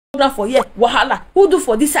program for here, wahala. Who do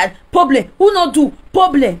for this side? Problem. Who not do?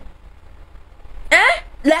 Problem.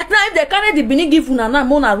 Like now if they carry the Benin give una na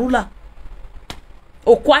mona ruler.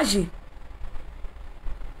 Okwaji.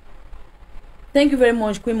 Thank you very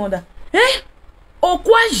much, Queen Mother.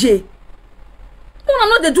 Okwaji. Una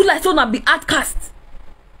no they do like so na be outcast.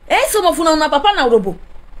 Some of una papa na robo.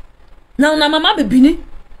 Na una mama be Benin.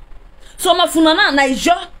 Some of una na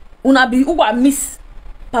Niger. Una be uwa miss.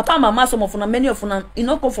 Papa, mama, some of una, many of una, you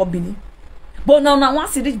not come for Benin. But now,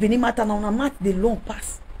 once you reach Benin matter, now, mat the long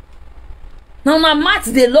pass. Now, mat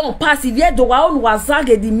the long pass. If you do one was zag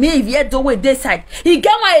the may, if you do way they side. He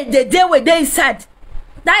get one the day where they side.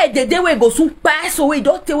 That the day where go soon pass away.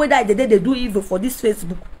 Don't tell that the day they do evil for this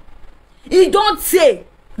Facebook. He don't say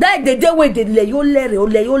that the day where they lay your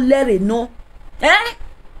lere, no.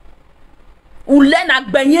 Ule na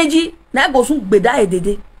gbenyeji, na go soon be that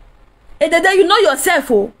Edede. Edede, you know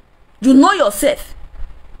yourself, oh. You know yourself.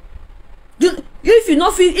 If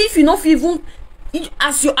you not even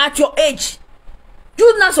as you at your age,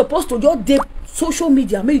 you're not supposed to just dey social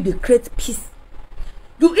media make you dey create peace.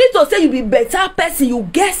 You need to say you be better person, you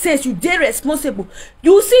get sense, you dey responsible.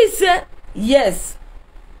 You see, say yes,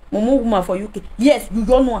 Momo woman for UK. Yes, you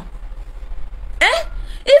don't know.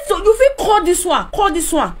 If so, you feel call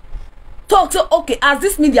this one. Talk so okay, as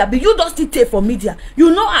this media be, you don't still take for media.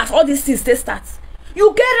 You know as all these things they start.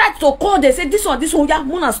 You get right to call, they say this one, yeah,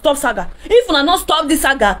 Mona stop saga. If una not stop this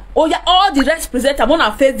saga, oh yeah, all the rest presenter,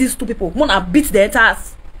 Mona face these two people, Mona beat their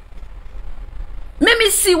ass. Let me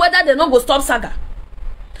see whether they not go stop saga.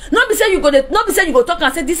 Not be say you go talk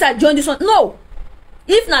and say this I join this one. No.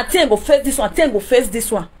 If not 10 go face this one, 10 go face this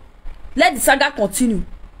one. Let the saga continue.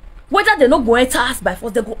 Whether they not go enter us by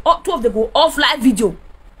force, they go two of them go off live video.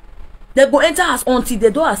 They go enter us until they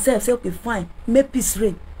do ourselves say, okay, fine, make peace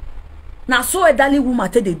reign. Now, so a darling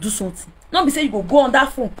woman tell they do something. Not be say you go on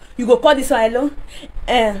that phone, you go call this one alone.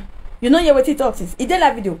 You know your what he talks is. It did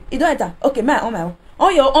that video. It don't enter. Okay, my own.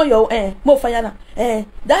 On your more fire now.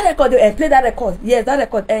 That record, play that record. Yes, that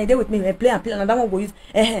record. They with me, play and that one go use.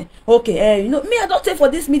 Okay, you know me. I don't say for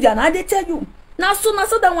this media. Now they tell you. Now so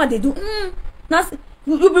that one they do. Now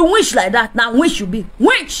you be winch like that. Now winch you be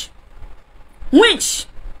winch.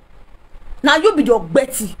 Now you be your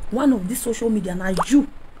Betty, one of this social media. Now you,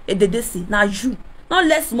 Edede say, now you. Not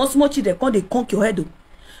less small children come they conk your head.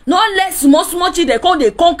 Not less small children come they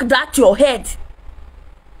conk that your head.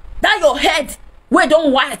 That your head, where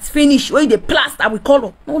don't white finish, where the plaster we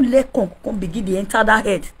color. Not let come begin to enter that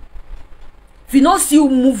head. If you not see you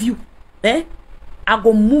move you, I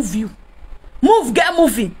go move you. Move, get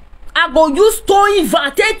moving. I go use towing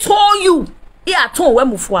van, they tow you. Here at home, where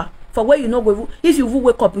move for where you know go. If you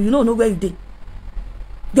wake up, you don't know where you did.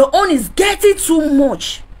 Your own is getting too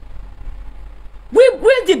much. We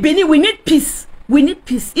the Benin, we need peace. We need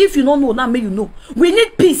peace. If you don't know, now may you know. We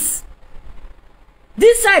need peace.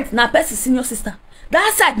 This side na person senior sister.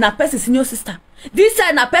 That side na person senior sister. This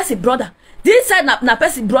side na person brother. This side na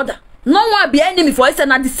person brother. No one be enemy for us.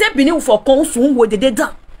 Na the same Benin for council where they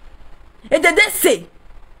done. And they say.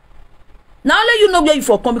 Now let you know where you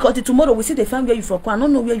for come, because tomorrow we see they find where you for come. I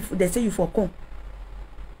don't know where they say you for come.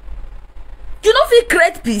 You don't feel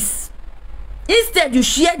create peace. Instead, you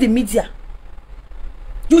share the media.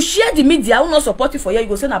 You share the media. I will not support you for you. You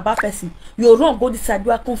go send a bad person. You wrong. Go this side.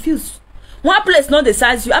 You are confused. One place not the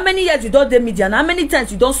size you. How many years you don't do media? And how many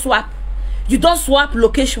times you don't swap? You don't swap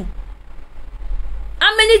location.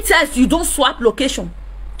 How many times you don't swap location?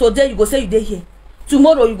 Today you go say you did here.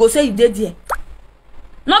 Tomorrow you go say you did here.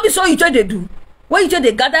 Not be so you try they do. When you try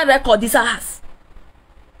they gather record this ass.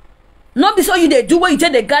 Not be so you they do when you try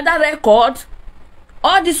they gather record.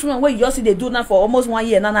 All this one where you just see they do now for almost 1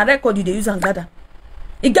 year. Now record you they use and gather.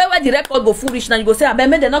 You get where the record go foolish now you go say, I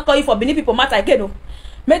may they not call you for Benin people matter again. No.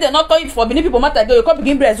 May they not call you for Benin people matter again. You come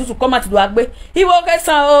begin breast to come out to do agbe. He will get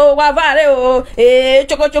some wavare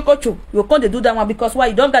choco. You can't do that one because why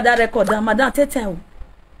you don't gather record now, madam tete.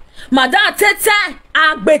 Madam tete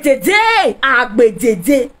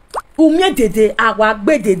agbedede umye dede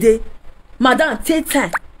agbedede madam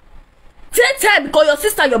tete because your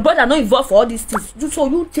sister your brother not involved for all these things, so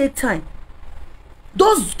you take time.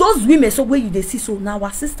 Those women so where you they see, so now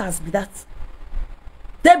our sisters be that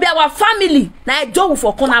they be our family. Now Joe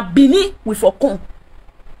for corner Bini we for come.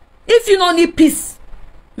 If you don't need peace,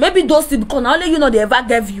 maybe those things because only you know they ever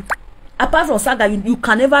gave you. Apart from saga, you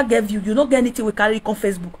can never give you. You don't get anything we carry on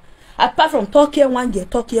Facebook. Apart from talk here 1 year,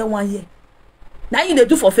 talk here 1 year. Now you they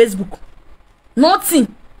do for Facebook.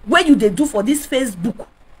 Nothing. Where you they do for this Facebook?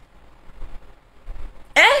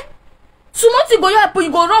 So nothing go happen.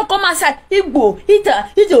 You go run come outside. Igbo,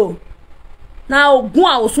 Ito. Now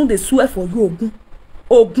Ogun will soon they swear for you.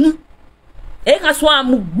 ogun e ka so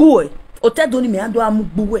amugbo e o te do ni me ado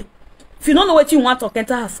amugbo e. If you don't know what you want to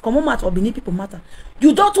enter house, come on matter or Benin people matter.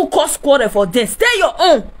 You don't to cause quarrel for them. Stay your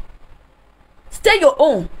own. Stay your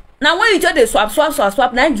own. Now when you tell the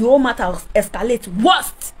swap, now your own matter escalate.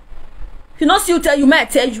 Worst. If you not see you tell you,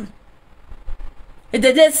 might tell you. If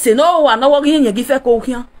they say no, I'm not working you give a coke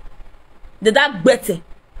here. The that better.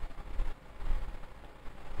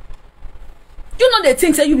 You know the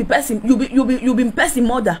things say you be person, you be person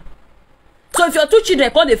mother. So if your two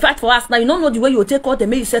children call they fight for us now, you don't know the way you take all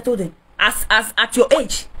them, make you settle them. As at your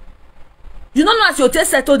age. You don't know as you take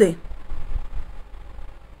settle them.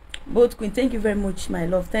 Both Queen, thank you very much, my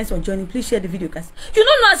love. Thanks for joining. Please share the video, guys. You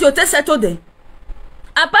don't know as you take settle them.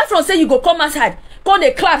 Apart from say you go come outside, call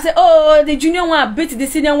the clap, say, oh, the junior one beat the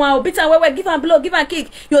senior one, beat and where give and blow, give and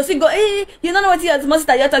kick. You see go, hey, you don't know what your small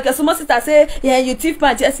sister you're talking. Your small sister say, yeah, you thief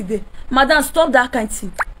pants yesterday. Madam, stop that kind of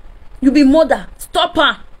thing. You be mother. Stop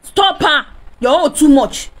her. Stop her. You're all too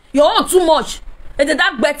much. You're all too much. And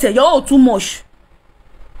that better. You're all too much.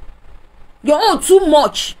 You're all too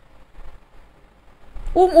much.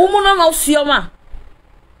 You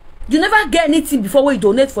never get anything before we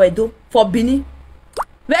donate for Edo, for Bini.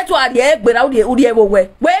 Where to are the egg, but out the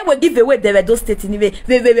where we give away the Edo state in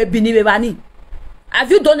Bini.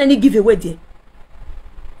 Have you done any giveaway there?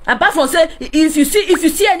 Apart from say, if you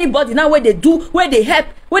see anybody now where they help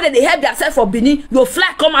themselves for Bini, your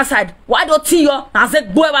flag come outside. Why don't you and say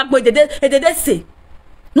boy they say?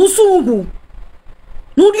 No sungu.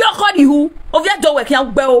 No dia kodi hu. Of your door work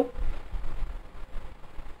yan gbe.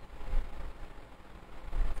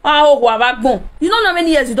 You know how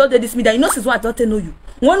many years you don't do this media. You know since when I don't know you.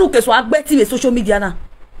 One who can so agbe social media now.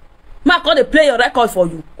 Ma call they play your record for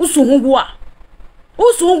you. Usungu wa.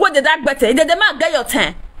 Usungu de that better. They ma get your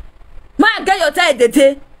time. Ma get your time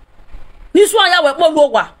Edede. This one ya we mo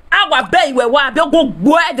wa. Awa be we wa be go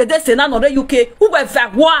gbo Edede say na no UK. Who we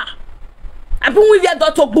fa wa. Abi we we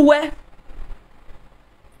don't talk gbo.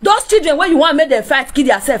 Those children when you want make them fight kill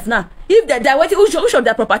yourself now. If they die, who show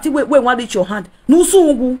their property we want reach your hand.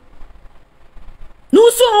 Nusungu.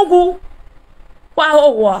 Nusungu.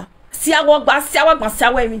 Wa.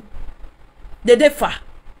 Siawa mi. They fa.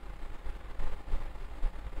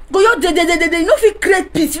 Go yo you no fit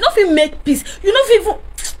create peace, you no fit make peace. You no fit even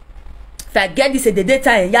forget this the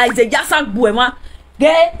data ya is a yasan buema.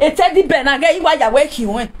 Ge etedi be na ge iwa ya we ki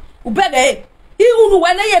won. Ubege iru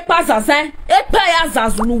we na ye pass asan. E pa ya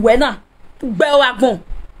zanzu nu we na. Ugbe wa gbon.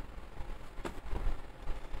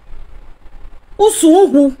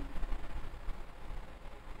 Usungu.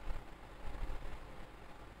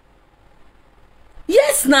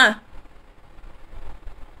 Yes na.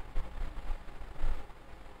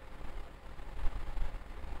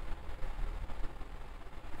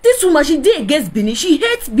 This woman, she did against Bini. She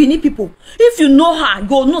hates Bini people. If you know her,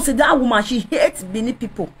 you know say that woman, she hates Bini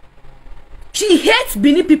people. She hates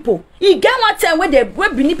Bini people. He get one time where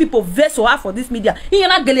Bini people vex her for this media. He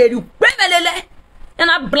not get you. And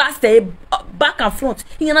I blast her back and front.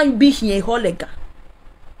 He not be here a whole lega.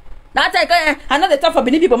 That time, another time for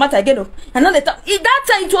Bini people matter again. Another time. That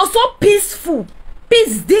time it was so peaceful.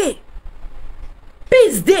 Peace day.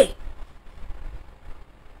 Peace day.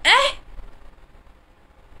 Eh?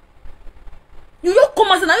 You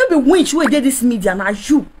come as now you be winch where did this media now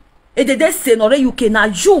you. Edede say no UK now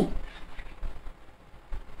you.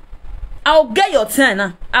 I'll get your turn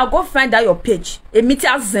now. I'll go find out your page. A meter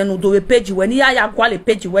zenu do a page when ya qual a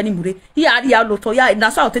page when he mure. He had ya loto ya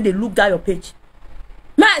that's how they look at your page.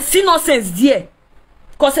 Man, see no sense there.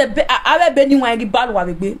 Cause I be anyone the bad wa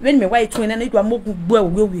be when me why 20 and it wa mo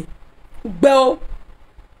we. Bell.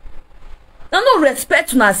 No respect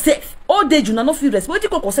to safe. All day you no feel respect. What you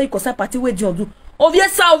go say party where you do.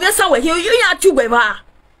 Obviously we here you are too weba.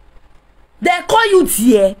 They call you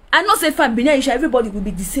there. I know say fine Benin everybody will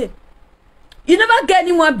be the same. You never get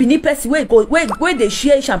anyone Benin person where they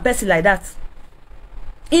share Asian person like that.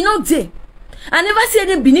 You know they. I never see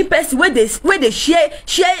any Benin person where they share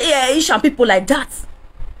Asian people like that.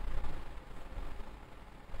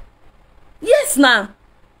 Yes now.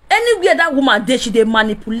 Anywhere that woman there, she they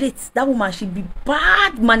manipulate. That woman she be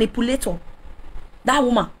bad manipulator. That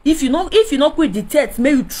woman. If you not quit the test, may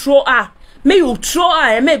you throw her. May you throw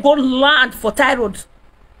her and may go land for thyroid.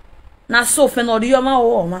 Now so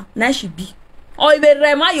phenomenal now she be. Or if you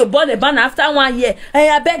remind your body ban after 1 year. Hey,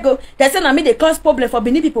 I beg you. They say na me they cause problem for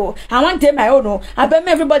Benin people. I want them my own. I bet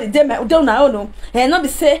me everybody them my own. And not be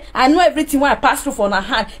say I know everything when I pass through for my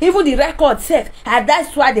hand. Even the record said. And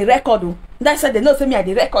that's why the record. That's why they know say me at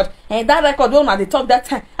the record. And that record one at the top that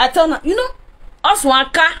time. I tell you know, us one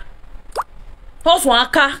car.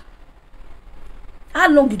 How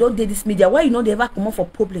long you don't do this media? Why you not ever come up for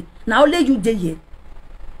problem? Now only you dey here.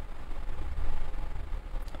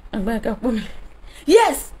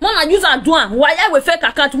 Yes, mona use and do am. Why I will fake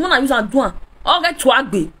account? Mona use and do am. All get to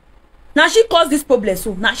agbe. Now she caused this problem.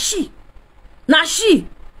 So now she.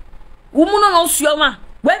 Woman no sure ma.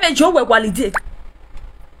 Where me Joe we validate?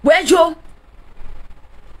 Where Joe?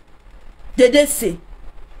 They say,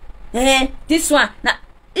 this one. Now,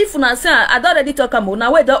 if una say I don't already talk about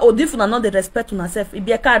now, where the if una not the respect una self, it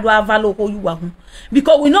be a card where value who you are.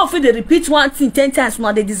 Because we know if they repeat one thing 10 times,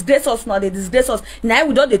 now they disgrace us, now they disgrace us. Now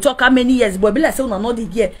we don't they talk how many years, but be like say una not the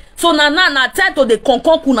year. So now time to the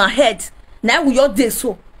conk una head. Now we all day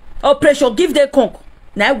so. Operation give the conk.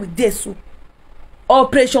 Now we day so.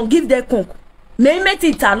 Operation give the conk. May make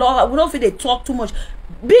it a lot. We don't feel they talk too much.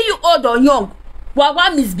 Be you old or young.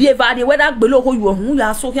 What misbehave whether below who you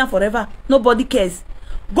are so here forever. Nobody cares.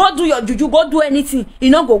 Go do your juju, go do anything. You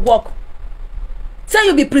not go work. Say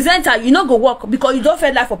you be presenter, you not go work because you don't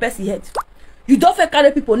feel life for person head. You don't feel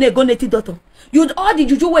carry people near go native daughter. You all the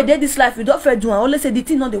juju where they this life, you don't feel do and only say the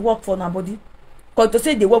thing not they work for nobody. Cause to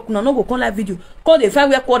say they work, no go come live video. Cause they find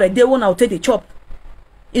where quarter they won't out take the chop.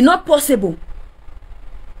 It's not possible.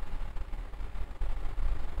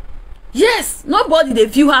 Yes, nobody they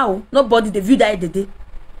view how, nobody they view that Edede.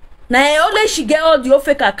 Now only she get all the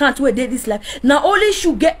fake account where they this life. Now only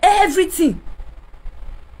she get everything.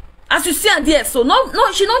 As you see and there, so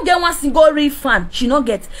no, she not get one single real fan. She not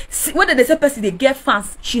get. Whether they say person they get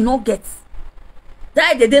fans, she not get.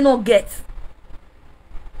 That they not get.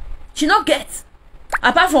 She not get.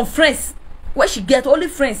 Apart from friends, where she get only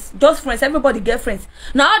friends, just friends. Everybody get friends.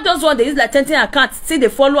 Now just one they use like 10 accounts. See they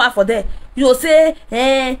follow her for there. You know say,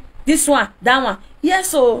 this one, that one. Yes,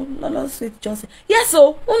 so no sweet Johnson. Yes,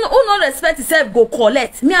 so who no respect itself go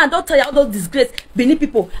collect. Me, I don't tell you all those disgrace beneath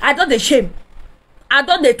people. I don't the shame. I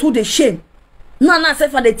don't they too the shame. No,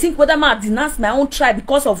 self and they think whether I denounce my own tribe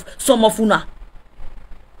because of some of una.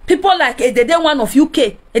 People like Edede one of UK,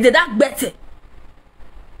 Edede that better.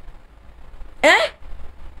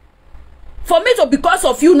 For me to because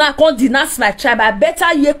of you now can't denounce my tribe, I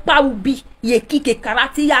better ye pa will be ye kike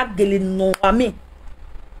karate ya gele no ame.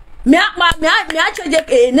 Me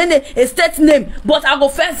change a state name, but I go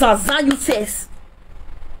first Zazan you first.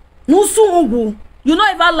 No soon you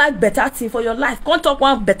not even like better thing for your life. Can't talk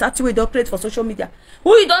one better thing we don't create for social media.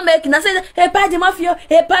 Who you don't make? And I say, hey, pay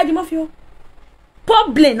the mafia.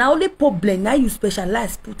 Problem now only problem now you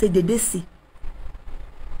specialize put it they see.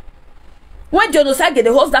 When genocide get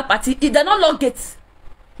the host that party, it they not log it.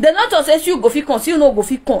 They not just say you go fi con, you no go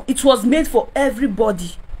fi con. It was made for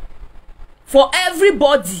everybody. For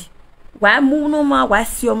everybody. Why no ma? Why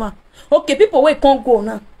sioma? Okay, people wait can't go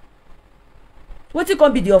now. What it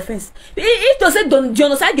can be the offense? If to say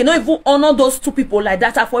genocide, you not even honor those two people like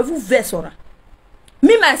that. I for even verse or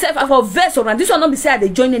me myself, I for verse or this one not be say I they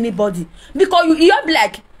join anybody because you have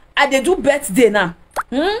like I they do birthday now.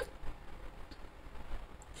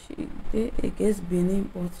 She they against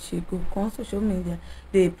Benin, but she go on social media.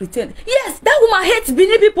 They pretend. Yes, that woman hates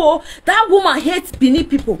Benin people. That woman hates Benin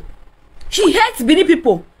people. She hates Benin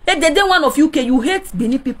people. They one of UK, you hate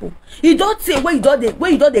Benin people. You don't say where you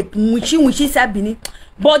don't wishy say Benin.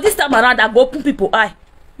 But this time around, I go open people eye.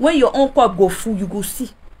 When your own cup go full, you go see.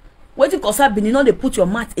 What you concern Benin, now they put your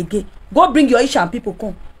mat again. Go bring your issue and people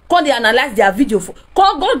come. Come they analyze their video for.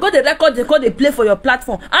 Go the record, they play for your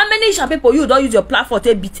platform. How many issue people you don't use your platform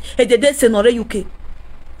to beat? They say no UK.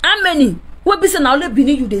 How many? What be say now only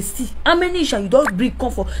Benin you they see? How many issue you don't bring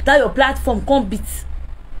comfort that your platform come beat?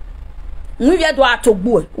 We do to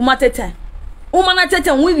boy, umatete.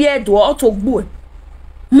 Umanatete, we do to boy.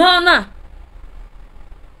 Mana.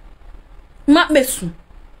 Mesu.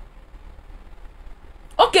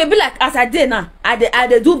 Okay, be like as I did now.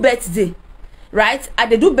 I do birthday. Right? I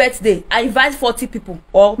do birthday. I invite 40 people.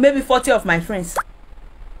 Or maybe 40 of my friends.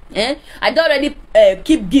 I don't already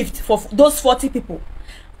keep gift for those 40 people.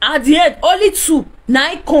 At the end, only 2.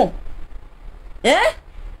 Now come. And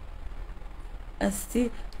still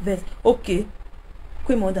verse. Okay.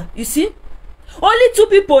 Queen mother. You see? Only 2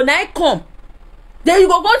 people now come. Then you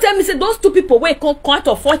go tell me say those 2 people wait come out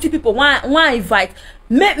of 40 people one invite.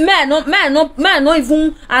 May not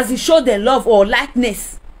even as he show their love or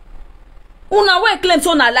likeness. Una wey claim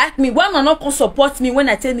so na like me. Why una not come support me when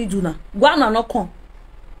I tell you do na? Why una not come?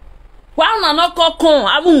 Why una not come?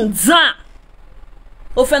 I won't zan.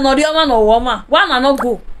 Ofenori man or woman. Why una not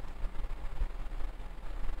go?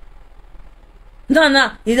 No,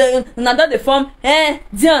 not the form.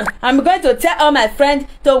 John, I'm going to tell all my friends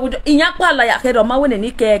to inyapa la ya head ma when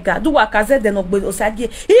any kega do wakaze de no gbe osage.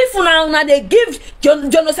 If now they give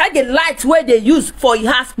genocide the light where they use for it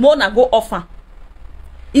has more na go offer.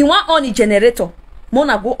 He want on the generator.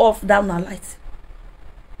 Mona go off down a light.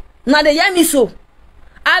 Now they hear me so.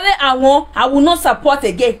 I will not support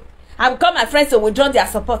again. I will call my friends to withdraw their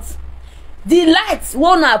support. The lights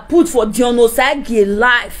wanna put for Dionosagi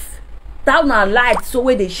life. Down a light so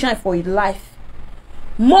where they shine for his life.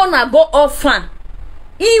 Mona go off fan.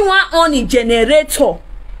 He want on the generator.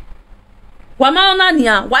 Wama ona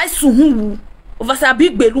nia why suhu over sa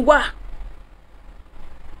big beluwa.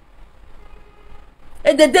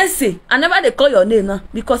 Edede say, I never they call your name now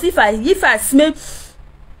because if I smell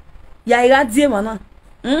ya iradie mana.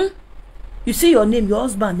 You see your name, your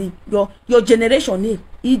husband name, your generation name.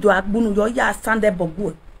 Ido agbunu yo ya sande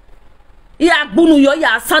bogue. Ya agbunu yo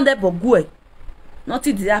ya sande bogue.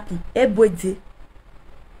 Nothing did happen. Ebwede.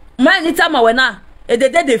 Man anytime I wena,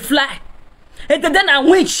 edede they fly. Edede na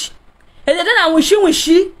witch. Edede na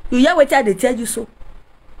wishy. You hear what they tell you so.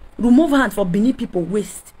 Remove hand for Benin people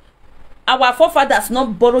waste. Our forefathers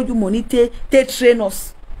not borrow you money they train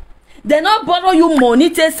us. They not borrow you money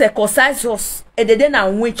to circumcise us. Edede na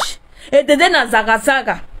witch. Edede na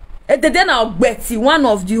zagazaga. Edede na ogbeti, one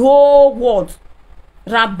of the whole world.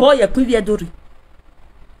 Ramboye kwivye dori.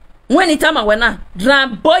 When it time wena,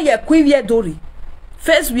 ramboye kwivye dori.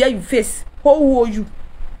 Face where you face. Who are you?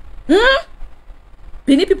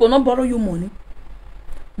 Benin people not borrow you money.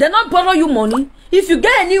 They not borrow you money. If you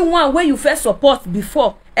get anyone where you first support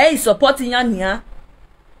before, hey, supporting ya.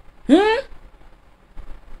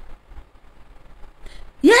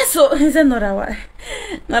 Yes, so he said not a while.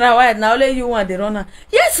 Now only you want the runner.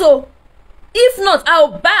 Yes, so if not,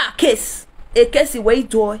 I'll buy a case where you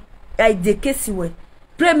do. I the case way.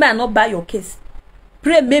 Pray me not buy your case.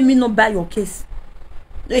 Pray me not buy your case.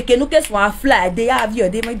 They can look at one fly. They have you.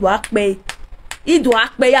 They make work pay. It do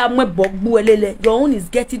act pay. I'm your own is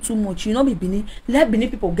getting too much. You know me, Benin. Let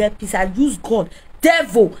Benin people get peace. I use God.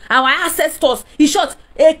 Devil, our ancestors, he shot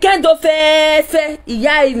a kind of fe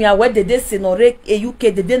iya imi where they say no a UK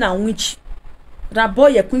they na witch.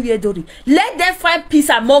 Raboye kwivye dori. Let them find peace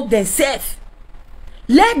among themselves.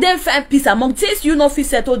 Let them find peace among things you know fit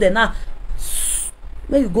settle them now.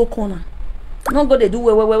 Where you go corner. No go they do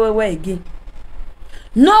where again.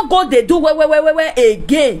 No go they do where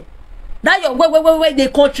again. That your where they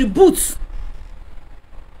contribute.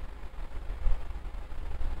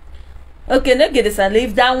 Okay, no get this and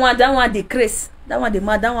leave that one decrease. That one the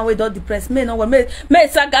mad, that one we don't depress. May no me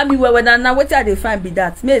sagami where now what are they find be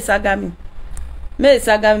that? Me sagami.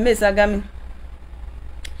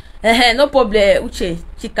 No problem, Uche,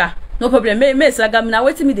 Chika. No problem. Me sagami now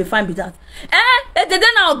wait me they find be that. They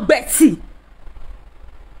now Betty.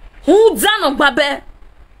 Who done babe?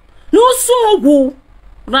 No so who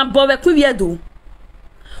Rambowe kwivyedo.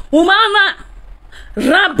 Umana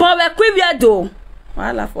Rambowe kwivyedo.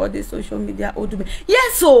 While for the social media,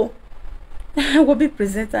 yes, so I will be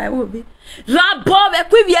presenter. I will be Rabowe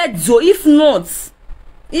kwivyedo.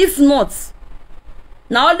 If not,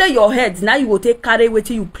 now under your head, now you will take carry what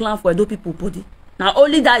you plan for those people body. Now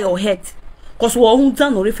only that your head, cause we won't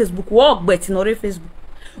done on Facebook, walk betting on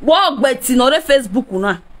Facebook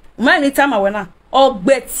na. Many time I wena or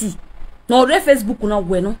betty no Facebook na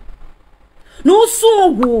weno. No so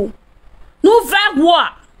no vagwa.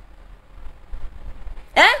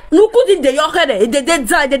 No could de your head, they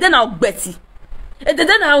did now Betty. They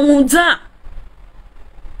did now Munda.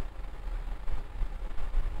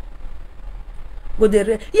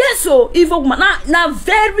 Yes, so evil woman, now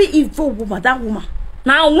very evil woman, that woman.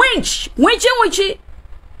 Now winchy.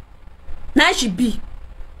 Now she be.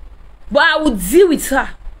 But I will deal with her.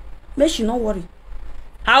 May she not worry.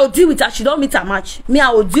 I will deal with her. She don't meet her match. Me, I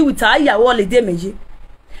will deal with her. I will holiday meji.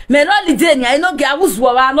 Me holiday, I know girl who's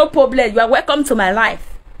no problem. You are welcome to my life.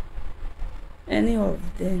 Any of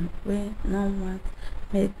them will no one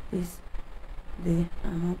make peace. They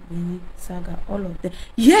are not Benin saga. All of them.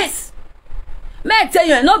 Yes. May I tell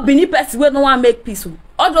you, not Benin person where no one make peace.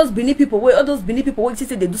 All those Benin people where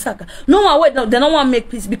say they do saga. No one wait, they don't want to make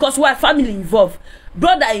peace because we are family involved,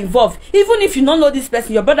 brother involved. Even if you don't know this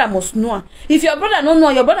person, your brother must know. If your brother don't know,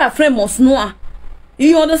 your brother friend must know.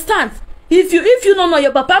 You understand? If you don't know,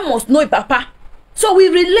 your papa must know your papa. So we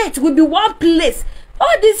relate. We be one place.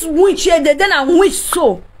 All this witch here, they don't witch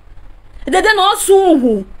so. They don't also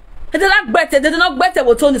who. They don't better. They don't better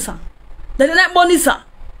what Tony sa. They don't money sa.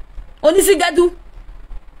 Only see gadu.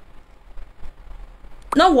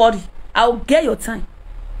 Don't worry. I'll get your time.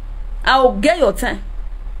 I'll get your time.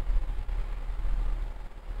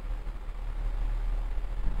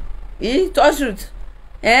 Touch truth.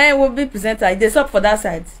 We'll be presenter. They up for that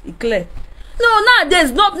side. It clear. No,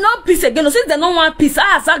 nowadays, no peace again. Since they don't want peace,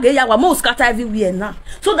 we must scatter everywhere now.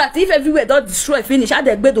 So that if everywhere don't destroy, finish,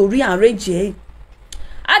 they go to rearrange.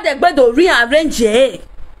 Adegbe do rearrange it.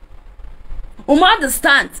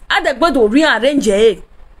 Understand? Adegbe do rearrange it.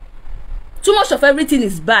 Too much of everything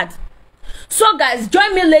is bad. So guys,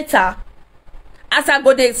 join me later as I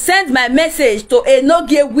go to send my message to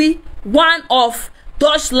Enogewi, one of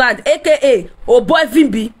Deutschland, aka Oboy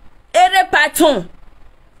Vimbi, Ere Patton,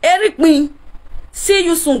 Eric Queen. See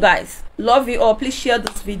you soon, guys. Love you all. Please share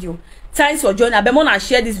this video. Thanks for joining. I be wanna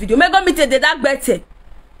share this video. May God meet the dark better.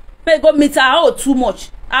 May God meet her out too much.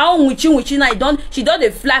 I own witchy now. She don't dey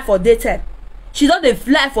fly for daytime. She don't dey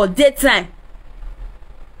fly for daytime.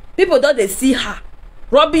 People don't they see her.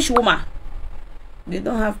 Rubbish woman. They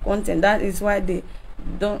don't have content. That is why they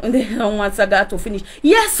don't want Saga to finish.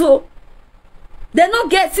 Yes, so they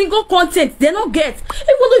don't get single content. They don't get.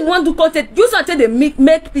 Even though you want to do content, use until they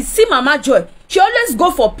make peace. See Mama Joy. She always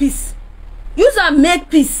go for peace. Use and make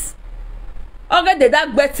peace. Okay, the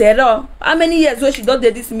dark better. How many years when she don't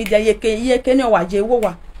do this media? Ye can you watch ye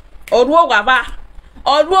wowa? Or waba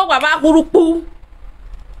hurupu.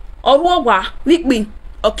 Or wowa likbi.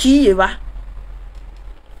 Okiyeva.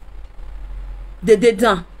 They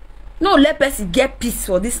done. No, let person get peace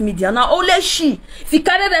for this media. Now only she. If you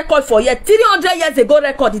carry record for year 300 years ago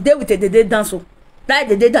record the day with the day dance. That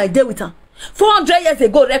the day with her. 400 years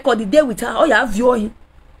ago record the day with her. Oh, you have viewing.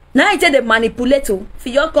 Now I tell the manipulator. If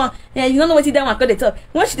you come, you don't know what they want to talk.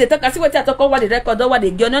 When she talk, I see what I talk about the record. What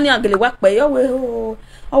they get. No, you get work by your way. Oh,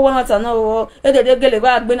 want to know. They get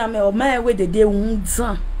work. When I'm on my way, the day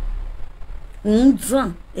unza.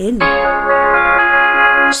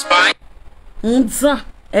 Spy. Unza.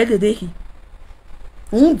 Edede.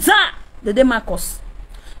 Unza. The day Marcos.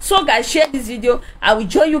 So guys, share this video. I will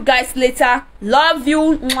join you guys later. Love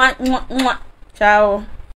you. Mwah, mwah, mwah. Ciao.